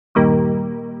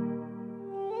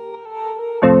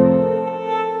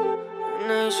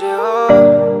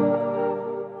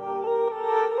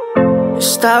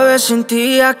Esta vez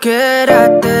sentía que era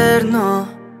eterno,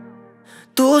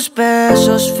 tus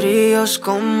besos fríos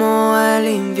como el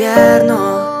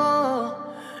invierno.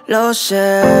 Lo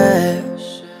sé,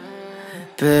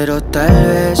 pero tal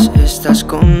vez estás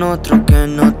con otro que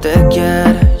no te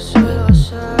quieres.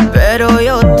 Pero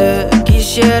yo te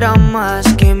quisiera más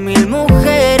que 1000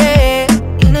 mujeres.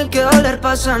 Tiene que doler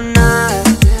para sanar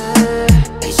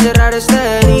y cerrar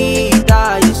esta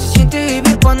herida. Y se siente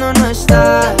vivir cuando no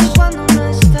estás,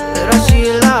 pero así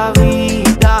es la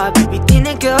vida, baby.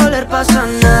 Tiene que doler para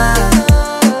sanar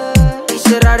y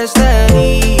cerrar esta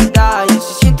herida. Y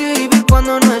se siente vivir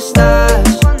cuando no estás,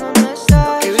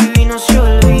 lo que viví no se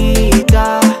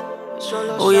olvida.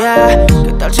 Oh yeah,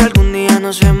 ¿qué tal si algún día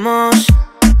nos vemos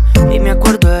y me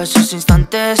acuerdo de esos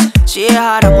instantes? Si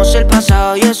dejáramos el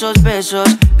pasado y esos besos,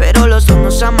 pero los dos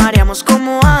nos amaríamos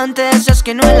como antes. Es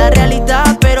que no es la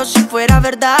realidad, pero si fuera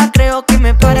verdad, creo que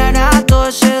me parará todo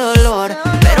ese dolor.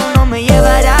 Pero no me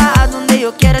llevará a donde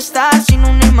yo quiera estar, sin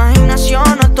una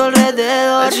imaginación a tu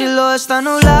alrededor. El cielo está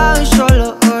nublado y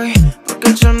solo hoy, porque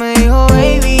el sol me dijo,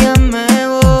 baby, ya me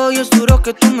voy. Es duro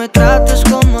que tú me trates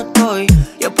como estoy,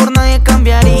 yo por nadie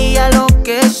cambiaría lo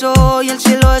que soy. El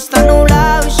cielo está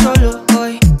nublado y solo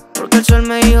hoy, porque el sol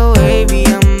me dijo, baby,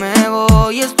 ya me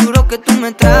voy. Es duro que tú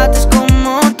me trates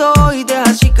como estoy,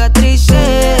 deja cicatrices.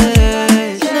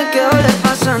 Tiene que doler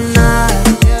para sanar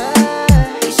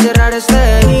y cerrar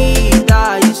esta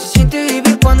herida. Y se siente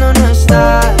vivir cuando no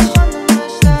estás,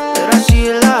 pero así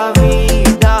es la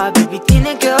vida, baby.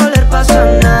 Tiene que doler para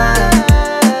sanar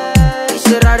y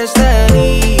cerrar esta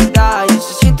herida. Y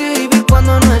se siente vivir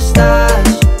cuando no estás,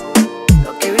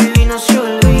 lo que viví no se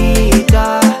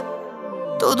olvida.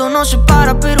 Todo nos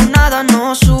separa pero nada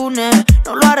nos une,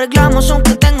 no lo arreglamos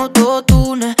aunque tengo todo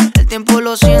tune. El tiempo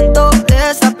lo siento,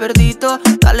 está perdido,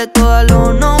 dale todo a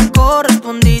lo no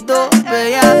correspondido.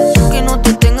 Vea, que no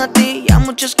te tenga a ti, ya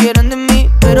muchos quieren de mí,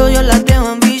 pero yo las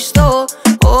dejo en visto.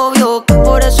 Obvio que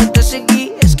por eso te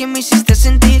seguí, es que me hiciste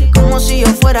sentir como si yo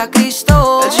fuera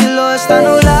Cristo. El cielo está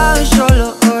nublado y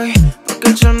solo hoy, porque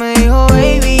el sol me dijo,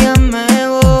 baby, ya me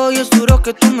voy. Es duro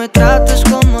que tú me trates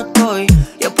como estoy,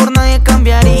 yo por nadie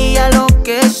cambiaría lo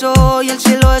que soy. El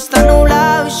cielo está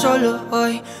nublado y solo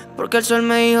hoy, porque el sol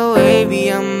me dijo, baby,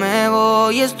 ya me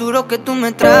voy. Es duro que tú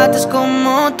me trates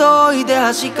como estoy,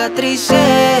 deja cicatrices.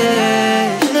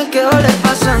 Tiene que doler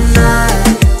para sanar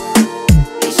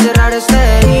y cerrar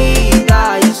esta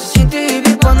herida. Y se siente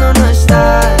vivir cuando no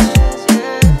estás,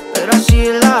 pero así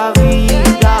es la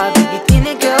vida, baby.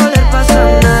 Tiene que doler para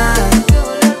sanar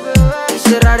y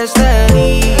cerrar esta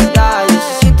herida. Y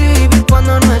se siente vivir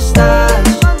cuando no estás,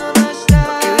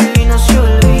 lo que viví no se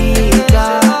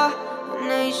olvida.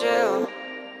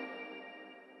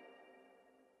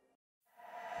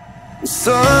 The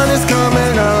sun is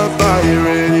coming up, are you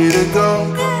ready to go?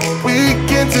 We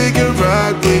can take a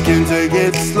ride, we can take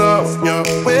it slow. Your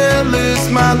will is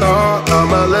my law,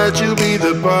 I'ma let you be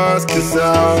the boss, 'cause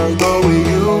I'll go where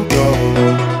you go.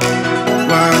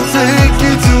 I'll take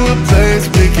you to a place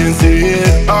we can see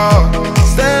it all.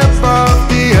 Step off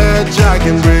the edge, I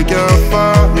can break your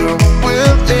fall. Your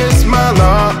will is my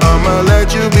law, I'ma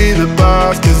let you be the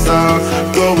boss, 'cause I'll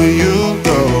go where you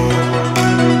go.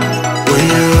 When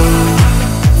you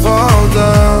fall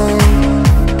down,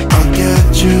 I'll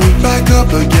get you back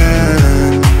up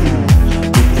again.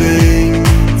 The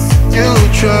things you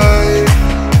try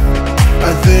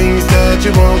are things that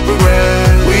you won't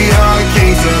regret. We are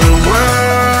kings of the world,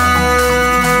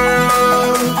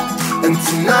 and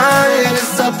tonight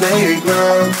is our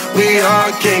playground. We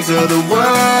are kings of the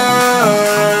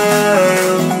world,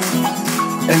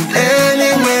 and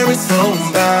anywhere it's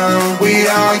homebound. We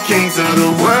are kings of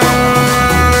the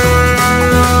world,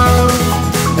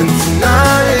 and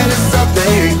tonight is our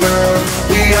playground.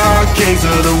 We are kings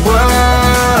of the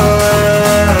world,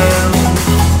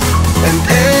 and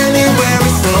anywhere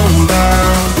it's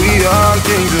homebound. We are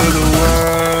kings of the world.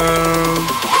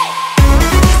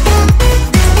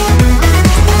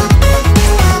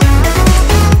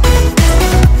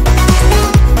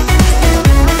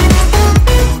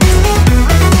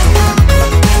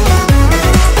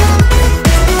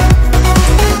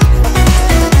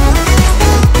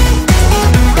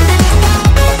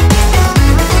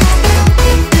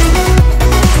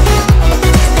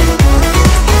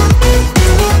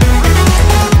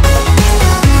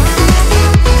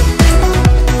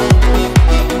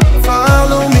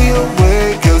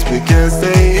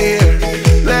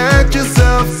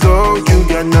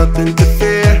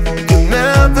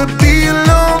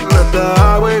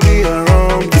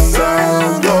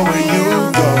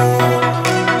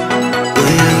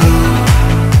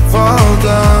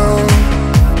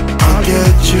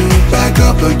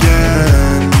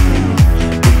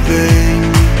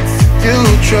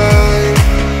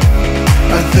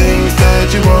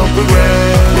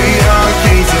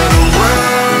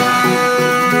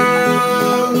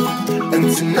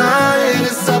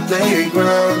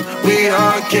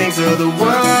 of the world.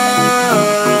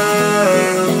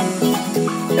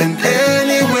 And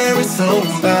anywhere it's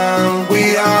homebound,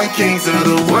 we are kings of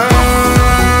the world.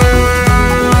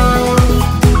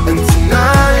 And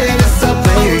tonight is our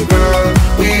playground,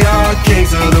 we are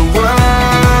kings of the world.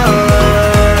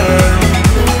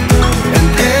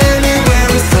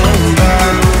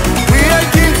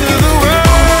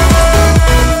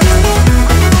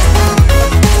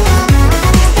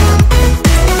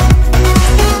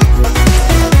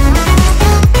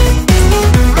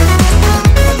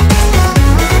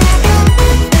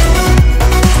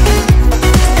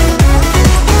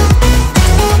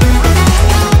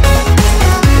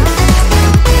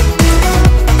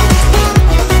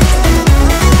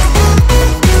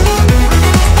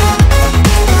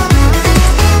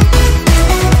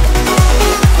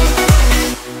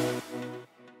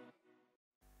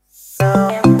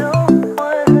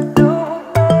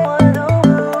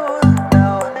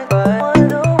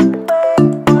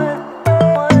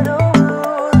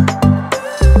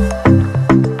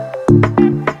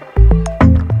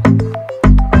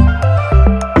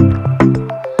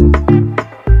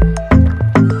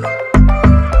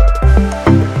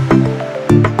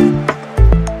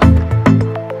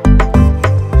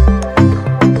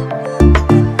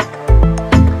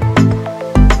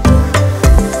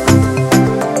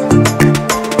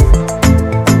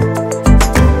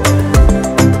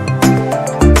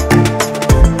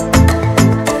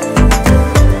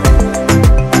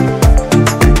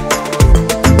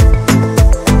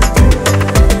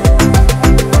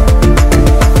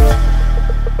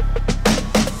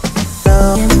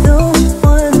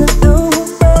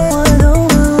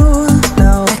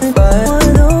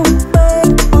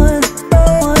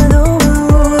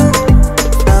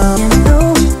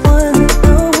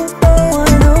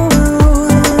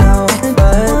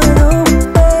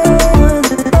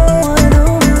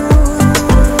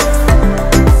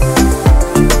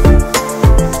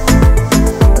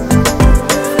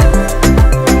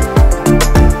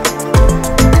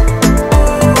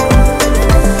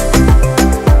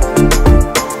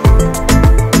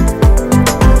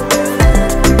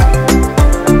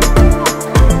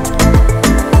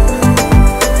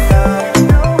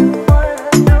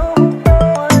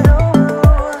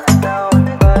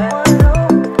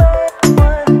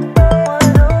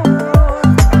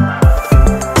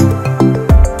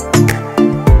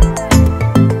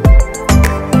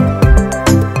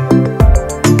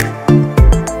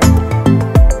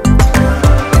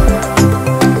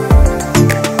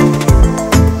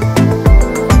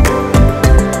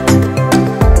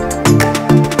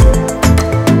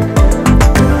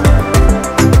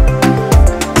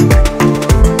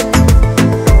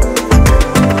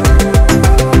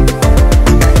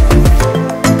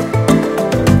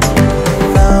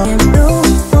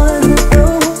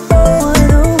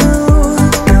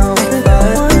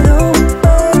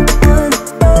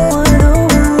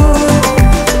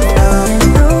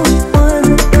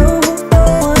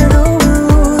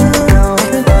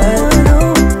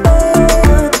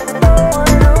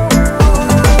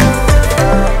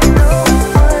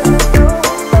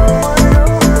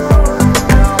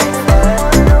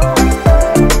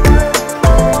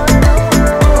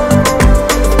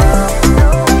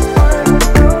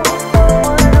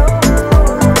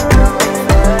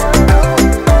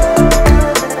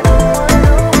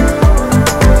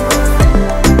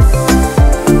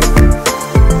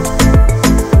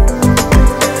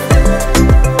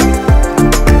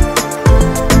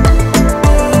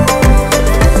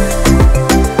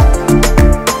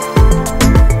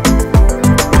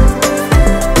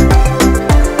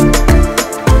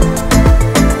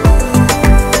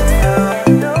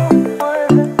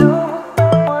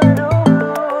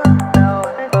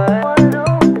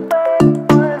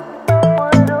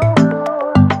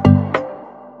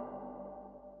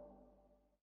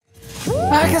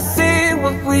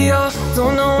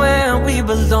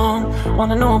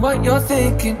 Wanna know what you're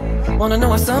thinking, wanna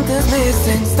know if something's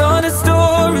missing. Started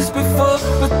stories before,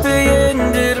 but they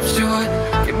ended up short.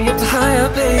 Get me up to higher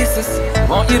places,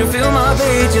 want you to fill my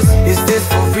pages. Is this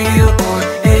for real or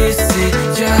is it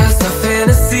just a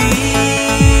fantasy?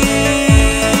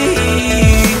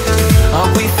 Are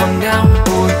we for now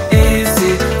or is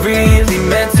it really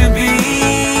meant to be?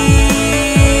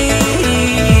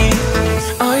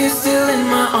 Are you still in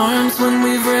my arms when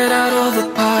we've read out all the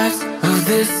parts of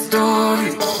this story?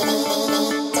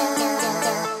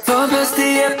 Far past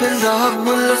the epilogue,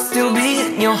 will I still be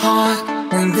in your heart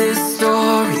in this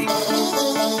story?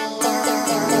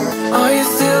 Are you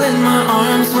still in my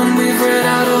arms when we've read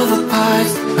out all the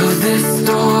parts of this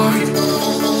story?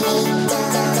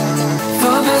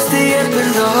 Far past the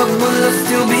epilogue, will I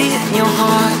still be in your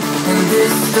heart? in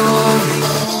this story.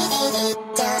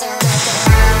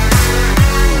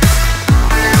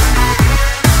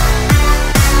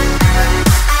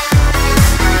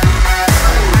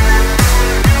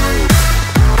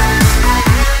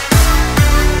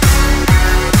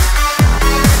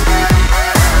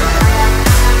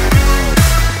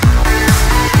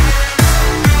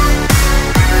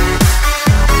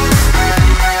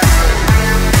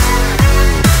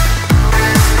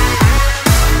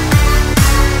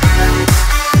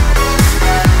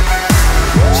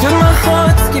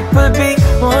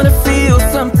 Wanna feel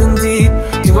something deep.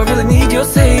 Do I really need your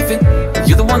saving?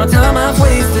 You're the one on time I've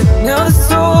wasted. Now the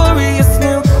story is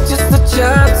new, just a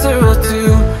chapter or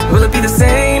two. Will it be the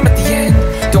same at the end?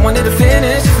 Don't want it to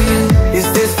finish for you.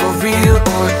 Is this for real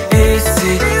or is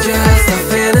it just a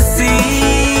fantasy?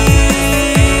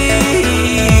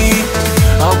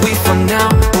 Are we for now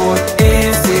or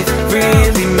is it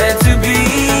really meant to be?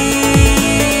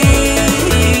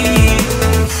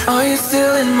 Are you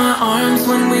still in my arms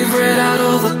when we've read out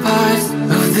all the parts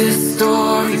of this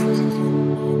story?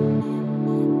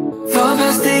 Far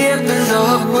past the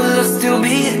epilogue, will I still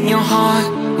be in your heart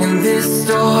in this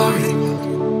story?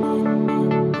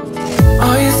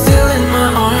 Are you still in my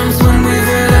arms when we've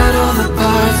read out all the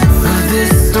parts of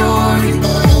this story?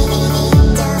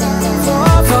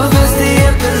 Far past the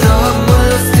epilogue,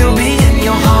 will I still be in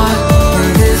your heart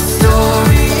in this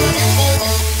story?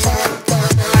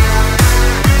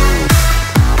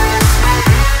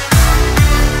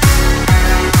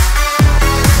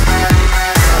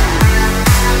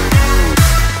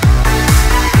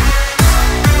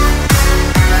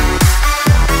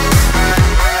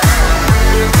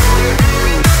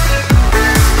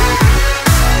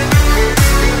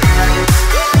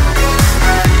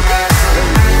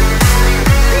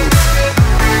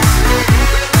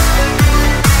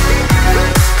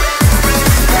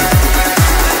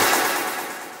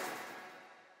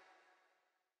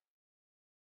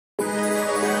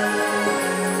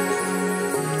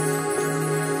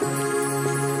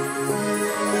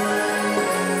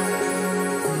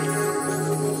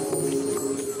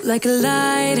 Like a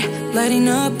light, lighting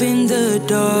up in the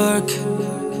dark.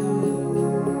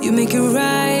 You make it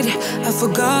right, I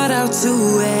forgot how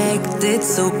to act. It's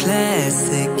so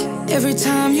classic. Every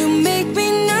time you make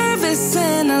me nervous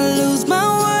and I lose my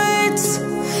words.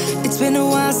 It's been a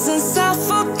while since I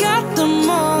forgot the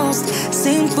most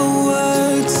simple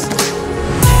words.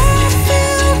 I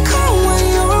feel cold when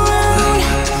you're around,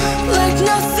 like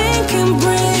nothing can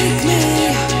break me.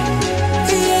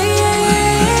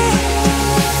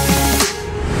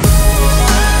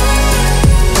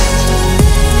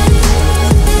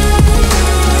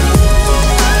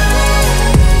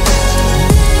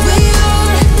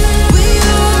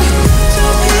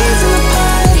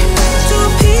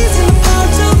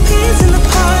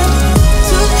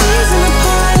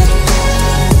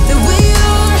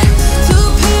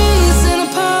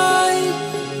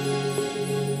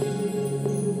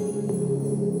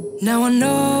 Now I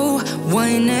know why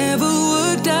it never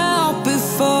worked out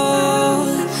before.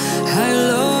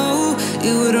 Hello,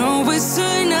 it would always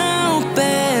turn out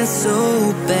bad,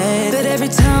 so bad. But every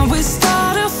time we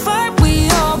start a fight, we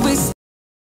always.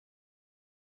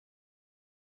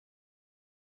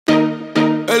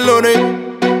 El lunes,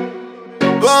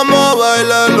 vamos a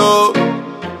bailarlo,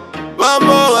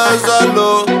 vamos a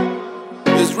danzarlo.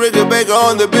 It's Ricky Baker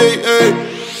on the beat, hey.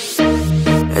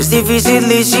 Es difícil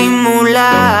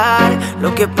disimular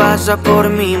lo que pasa por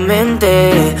mi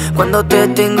mente cuando te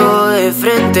tengo de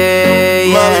frente,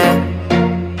 yeah.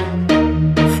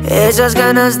 Esas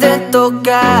ganas de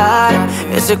tocar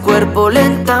ese cuerpo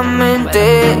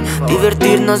lentamente,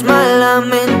 divertirnos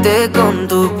malamente con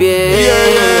tu piel.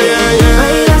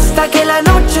 Baila hasta que la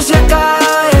noche se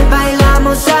acabe,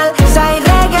 bailamos salsa y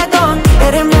reggaetón.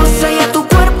 Eres hermosa y a tu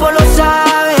cuerpo lo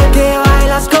sabe, que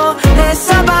bailas con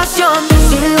esa pasión.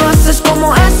 Si lo haces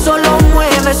como eso lo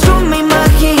mueves, yo me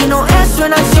imagino eso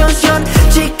en acción.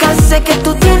 Chica, sé que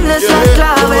tú tienes la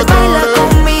clave, baila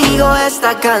conmigo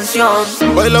esta canción.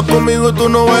 Baila conmigo, tú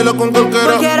no bailas con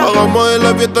cualquiera. Hagamos de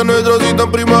la fiesta nuestra cita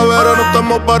en primavera. No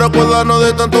estamos para acordarnos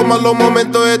de tantos malos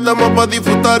momentos, estamos para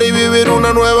disfrutar y vivir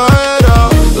una nueva era.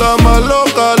 La más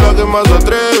loca, la que más se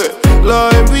atreve, la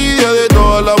envidia de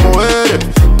todas las mujeres.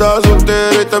 Está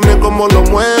soltera y también como lo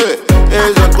mueve.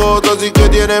 Esa cosa sí que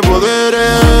tiene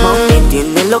poderes. Mami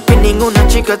tiene lo que ninguna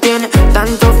chica tiene,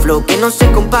 tanto flow que no se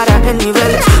compara en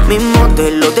niveles. Mi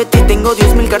modelo de ti tengo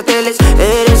 10.000 carteles.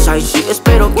 Eres icy,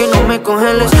 espero que no me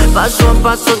congeles. Paso a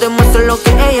paso demuestro lo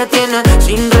que ella tiene.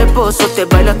 Sin reposo te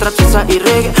baila trapiza y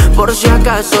reggae. Por si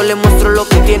acaso le muestro lo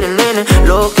que tiene el nene.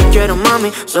 Lo que quiero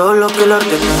mami, solo que lo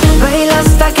ordene. Baila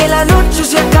hasta que la noche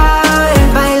se acabe.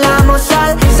 Bailamos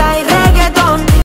salsa y reggaeton.